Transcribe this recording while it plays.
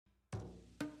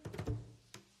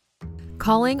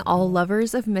Calling all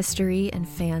lovers of mystery and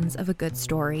fans of a good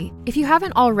story. If you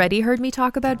haven't already heard me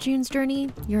talk about June's Journey,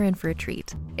 you're in for a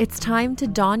treat. It's time to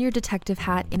don your detective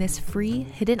hat in this free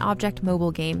hidden object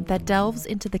mobile game that delves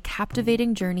into the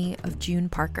captivating journey of June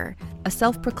Parker, a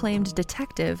self-proclaimed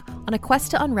detective on a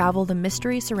quest to unravel the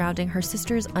mystery surrounding her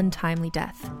sister's untimely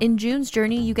death. In June's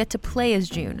Journey, you get to play as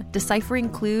June, deciphering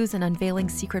clues and unveiling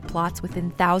secret plots within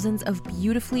thousands of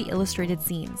beautifully illustrated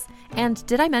scenes. And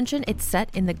did I mention it's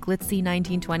set in the glitzy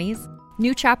 1920s?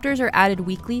 New chapters are added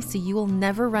weekly, so you will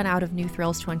never run out of new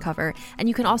thrills to uncover, and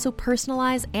you can also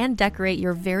personalize and decorate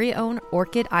your very own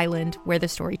Orchid Island where the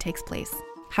story takes place.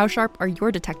 How sharp are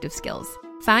your detective skills?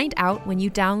 Find out when you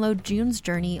download June's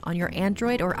Journey on your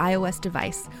Android or iOS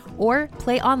device, or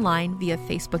play online via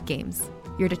Facebook Games.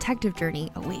 Your detective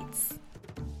journey awaits.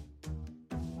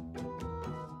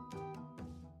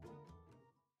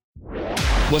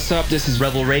 What's up? This is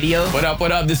Rebel Radio. What up?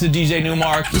 What up? This is DJ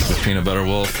Newmark. This is Peanut Butter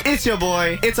Wolf. It's your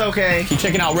boy. It's okay. Keep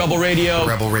checking out Rebel Radio.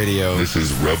 Rebel Radio. This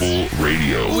is Rebel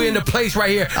Radio. We're in the place right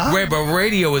here. Rebel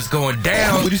Radio is going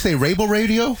down. Would you say Rebel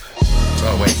Radio?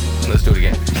 Oh, wait. Let's do it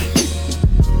again.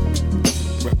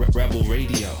 Rebel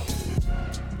Radio.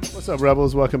 What's up,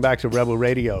 Rebels? Welcome back to Rebel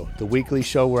Radio, the weekly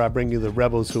show where I bring you the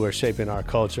rebels who are shaping our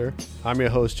culture. I'm your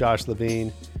host, Josh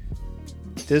Levine.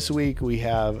 This week, we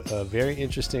have a very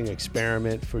interesting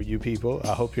experiment for you people.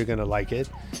 I hope you're going to like it.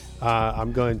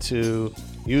 I'm going to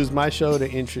use my show to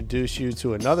introduce you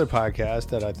to another podcast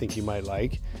that I think you might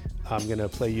like. I'm going to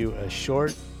play you a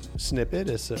short snippet.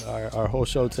 It's our whole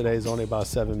show today is only about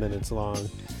 7 minutes long.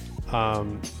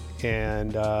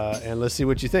 And let's see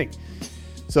what you think.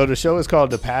 So the show is called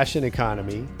The Passion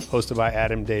Economy, hosted by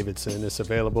Adam Davidson. It's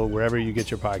available wherever you get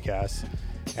your podcasts.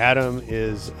 Adam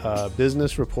is a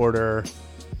business reporter.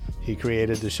 He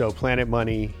created the show Planet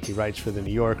Money. He writes for The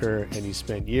New Yorker, and he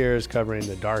spent years covering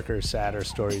the darker, sadder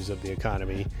stories of the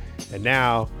economy. And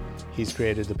now he's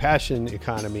created The Passion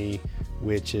Economy,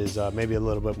 which is maybe a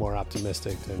little bit more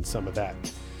optimistic than some of that.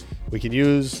 We can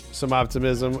use some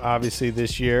optimism. Obviously,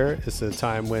 this year, it's a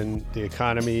time when the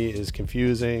economy is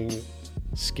confusing,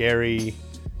 scary.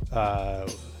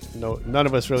 None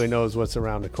of us really knows what's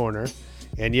around the corner.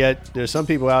 And yet, there's some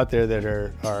people out there that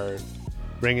are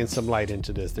bringing some light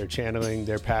into this. They're channeling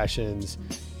their passions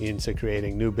into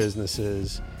creating new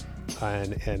businesses,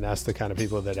 and that's the kind of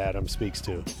people that Adam speaks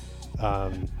to.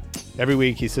 Every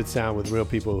week he sits down with real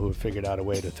people who have figured out a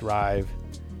way to thrive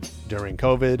during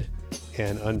COVID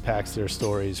and unpacks their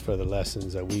stories for the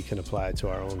lessons that we can apply to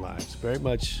our own lives. Very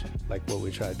much like what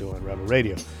we try to do on Rebel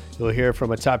Radio. You'll hear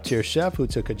from a top-tier chef who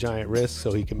took a giant risk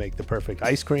so he can make the perfect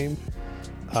ice cream.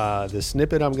 The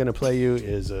snippet I'm going to play you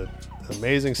is an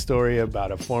amazing story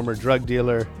about a former drug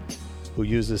dealer who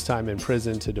used his time in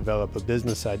prison to develop a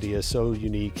business idea so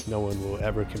unique no one will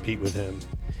ever compete with him.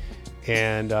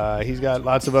 And he's got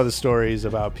lots of other stories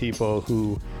about people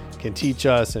who can teach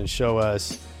us and show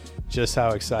us just how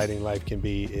exciting life can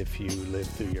be if you live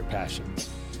through your passions.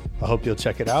 I hope you'll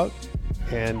check it out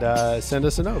and send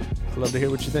us a note. I'd love to hear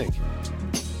what you think.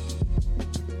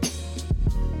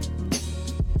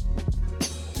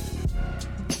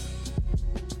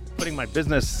 Putting my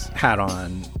business hat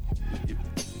on,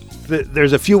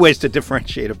 there's a few ways to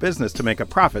differentiate a business to make a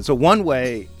profit. So one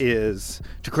way is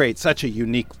to create such a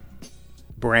unique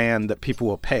brand that people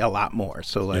will pay a lot more.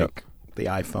 So the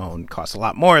iPhone costs a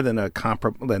lot more than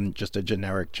than just a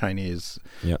generic Chinese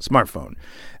smartphone.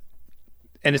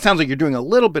 And it sounds like you're doing a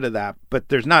little bit of that, but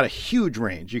there's not a huge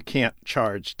range. You can't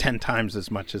charge 10 times as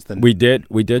much as the... We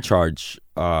did charge.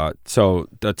 So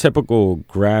the typical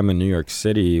gram in New York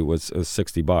City was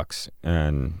 $60,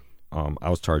 and I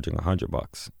was charging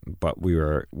 $100. But we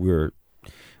were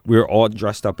all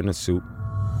dressed up in a suit.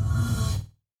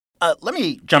 Let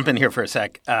me jump in here for a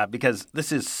sec, because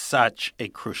this is such a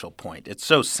crucial point. It's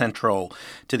so central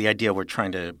to the idea we're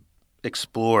trying to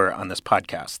explore on this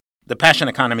podcast. The passion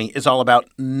economy is all about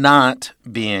not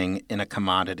being in a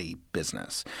commodity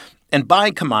business. And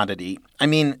by commodity, I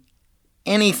mean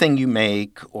anything you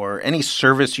make or any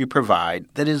service you provide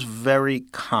that is very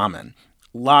common.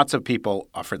 Lots of people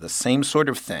offer the same sort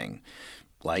of thing,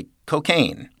 like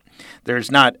cocaine.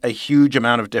 There's not a huge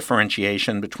amount of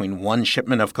differentiation between one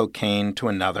shipment of cocaine to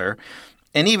another.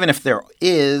 And even if there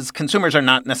is, consumers are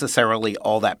not necessarily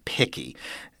all that picky.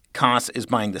 COS is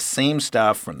buying the same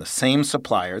stuff from the same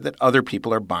supplier that other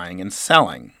people are buying and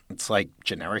selling. It's like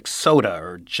generic soda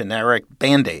or generic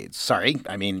Band-Aids.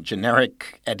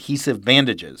 Generic adhesive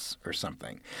bandages or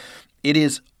something. It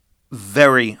is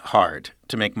very hard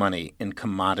to make money in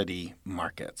commodity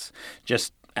markets.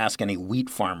 Just ask any wheat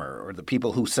farmer or the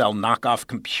people who sell knockoff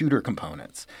computer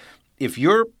components. If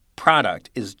you're product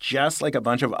is just like a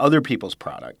bunch of other people's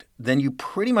product, then you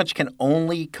pretty much can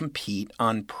only compete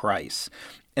on price.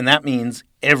 And that means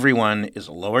everyone is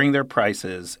lowering their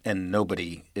prices and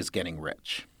nobody is getting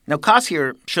rich. Now, Koss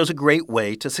here shows a great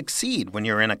way to succeed when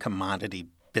you're in a commodity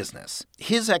business.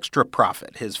 His extra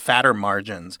profit, his fatter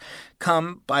margins,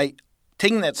 come by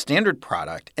taking that standard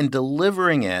product and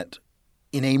delivering it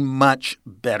in a much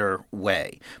better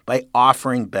way, by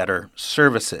offering better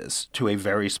services to a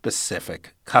very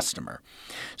specific customer.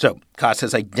 So Koss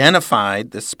has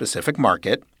identified this specific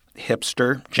market,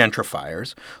 hipster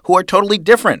gentrifiers, who are totally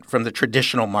different from the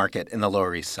traditional market in the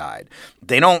Lower East Side.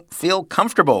 They don't feel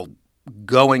comfortable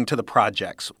going to the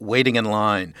projects, waiting in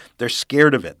line. They're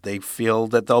scared of it. They feel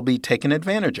that they'll be taken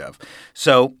advantage of.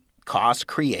 So Koss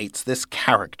creates this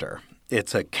character.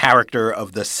 It's a character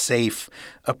of the safe,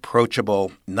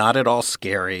 approachable, not at all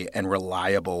scary, and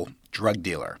reliable drug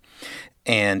dealer.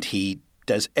 And he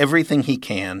does everything he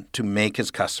can to make his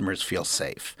customers feel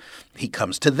safe. He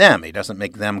comes to them. He doesn't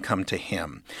make them come to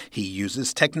him. He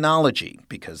uses technology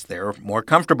because they're more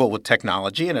comfortable with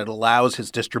technology, and it allows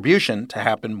his distribution to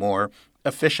happen more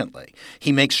efficiently.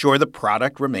 He makes sure the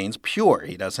product remains pure.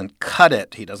 He doesn't cut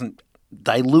it. He doesn't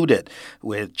dilute it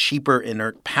with cheaper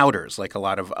inert powders like a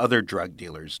lot of other drug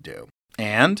dealers do.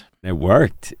 And it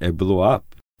worked. It blew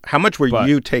up. How much were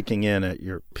you taking in at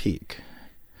your peak?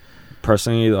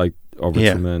 Personally, like over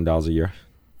 $2 million a year.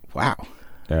 Wow.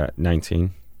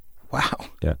 19. Wow.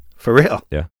 Yeah. For real?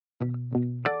 Yeah.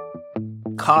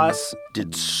 Koss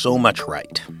did so much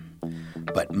right.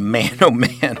 But man, oh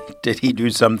man, did he do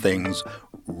some things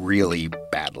really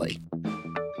badly.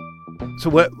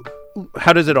 So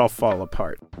how does it all fall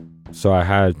apart? So I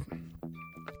had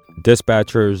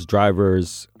dispatchers,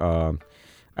 drivers. I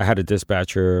had a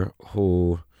dispatcher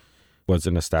who was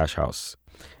in a stash house.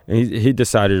 And he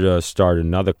decided to start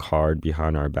another card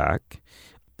behind our back.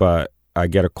 But I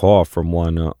get a call from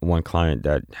one client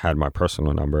that had my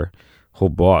personal number who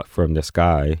bought from this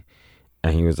guy.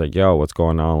 And he was like, yo, what's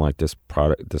going on? Like, this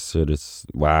product, this shit is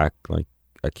whack. Like,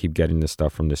 I keep getting this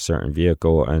stuff from this certain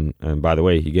vehicle. And by the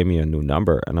way, he gave me a new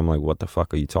number. And I'm like, what the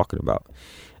fuck are you talking about?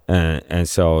 And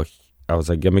so I was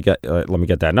like, let me get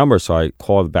that number. So I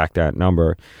called back that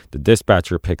number. The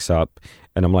dispatcher picks up.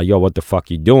 And I'm like, yo, what the fuck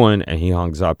you doing? And he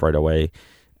hangs up right away.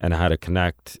 And I had to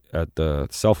connect at the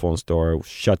cell phone store,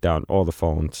 shut down all the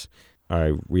phones.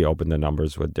 I reopened the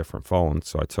numbers with different phones.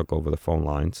 So I took over the phone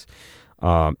lines.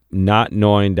 Not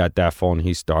knowing that phone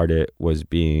he started was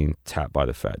being tapped by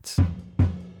the feds.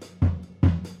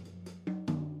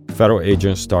 Federal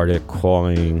agents started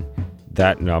calling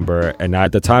that number. And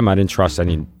at the time, I didn't trust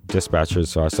any dispatchers,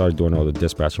 so I started doing all the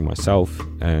dispatching myself,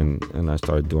 and I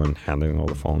started handling all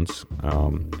the phones,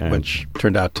 which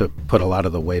turned out to put a lot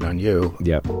of the weight on you.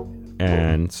 Yep.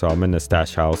 And so I'm in the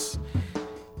stash house.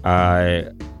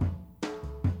 And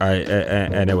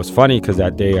it was funny because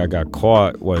that day I got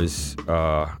caught it was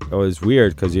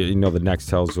weird because the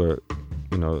Nextels were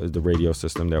the radio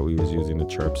system that we was using, the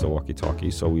chirps, the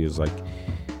walkie-talkie. So we was like,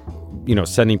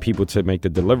 sending people to make the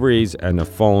deliveries, and the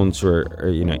phones were,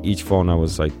 each phone I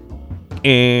was like,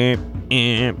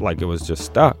 like it was just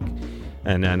stuck.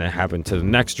 And then it happened to the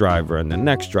next driver and the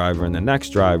next driver and the next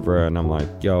driver. And I'm like,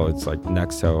 yo, it's like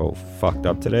Nextel fucked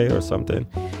up today or something.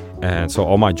 And so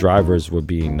all my drivers were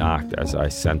being knocked as I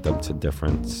sent them to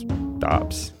different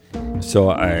stops. So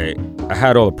I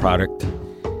had all the product.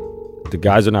 The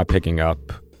guys are not picking up.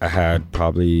 I had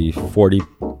probably 40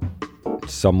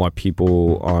 somewhat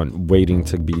people waiting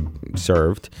to be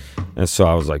served. And so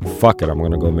I was like, fuck it, I'm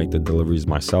going to go make the deliveries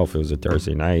myself. It was a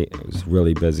Thursday night. It was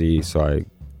really busy. So I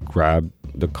grabbed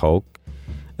the Coke.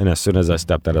 And as soon as I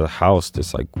stepped out of the house,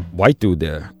 this like white dude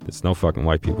there, there's no fucking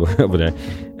white people over there.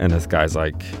 And this guy's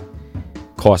like,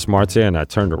 Koss Marte. And I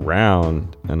turned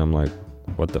around and I'm like,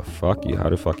 what the fuck? How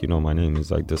the fuck you know my name?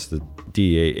 He's like, this is the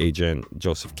DEA agent,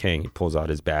 Joseph King. He pulls out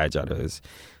his badge out of his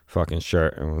fucking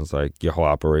shirt and was like, your whole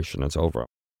operation is over.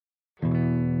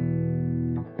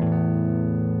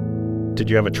 Did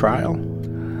you have a trial?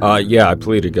 Yeah, I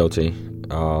pleaded guilty.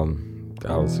 I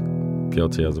was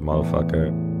guilty as a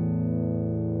motherfucker.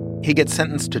 He gets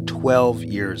sentenced to 12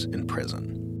 years in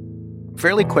prison.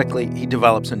 Fairly quickly, he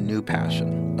develops a new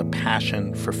passion, a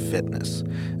passion for fitness.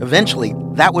 Eventually,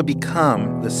 that would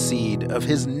become the seed of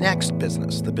his next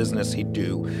business, the business he'd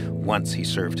do once he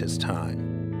served his time.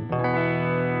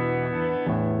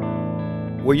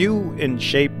 Were you in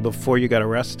shape before you got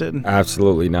arrested?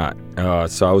 Absolutely not.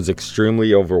 So I was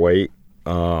extremely overweight.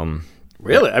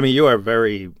 Really? I mean, you are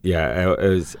very... Yeah,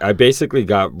 I basically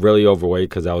got really overweight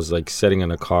because I was like sitting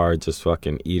in a car just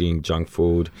fucking eating junk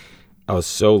food. I was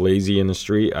so lazy in the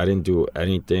street. I didn't do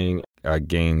anything. I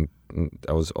gained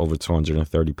I was over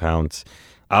 230 pounds.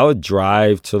 I would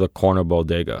drive to the corner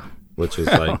bodega, which is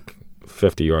like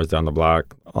 50 yards down the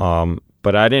block.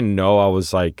 But I didn't know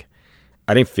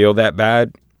I didn't feel that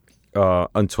bad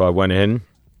until I went in.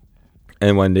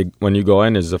 And when you go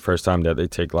in, is the first time that they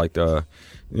take like the,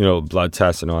 blood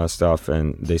tests and all that stuff.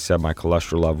 And they said my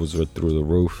cholesterol levels were through the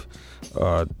roof,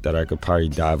 that I could probably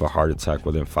die of a heart attack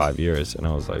within 5 years. And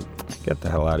I was like, get the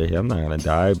hell out of here. I'm not going to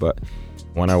die. But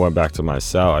when I went back to my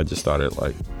cell, I just started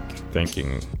like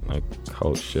thinking like,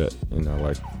 oh shit,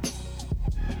 like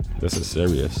this is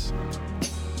serious.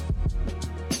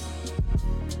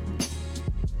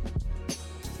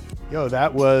 Yo,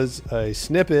 that was a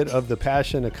snippet of The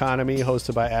Passion Economy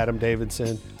hosted by Adam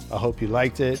Davidson. I hope you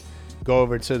liked it. Go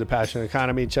over to The Passion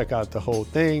Economy, check out the whole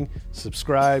thing,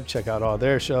 subscribe, check out all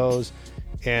their shows,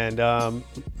 and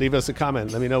leave us a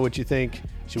comment. Let me know what you think.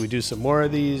 Should we do some more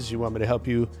of these? You want me to help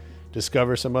you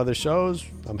discover some other shows?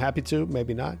 I'm happy to,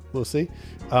 maybe not. We'll see.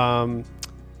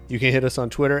 You can hit us on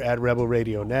Twitter at Rebel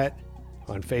Radio Net,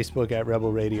 on Facebook at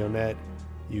Rebel Radio Net.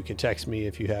 You can text me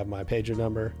if you have my pager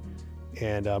number.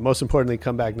 And most importantly,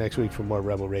 come back next week for more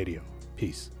Rebel Radio.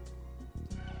 Peace.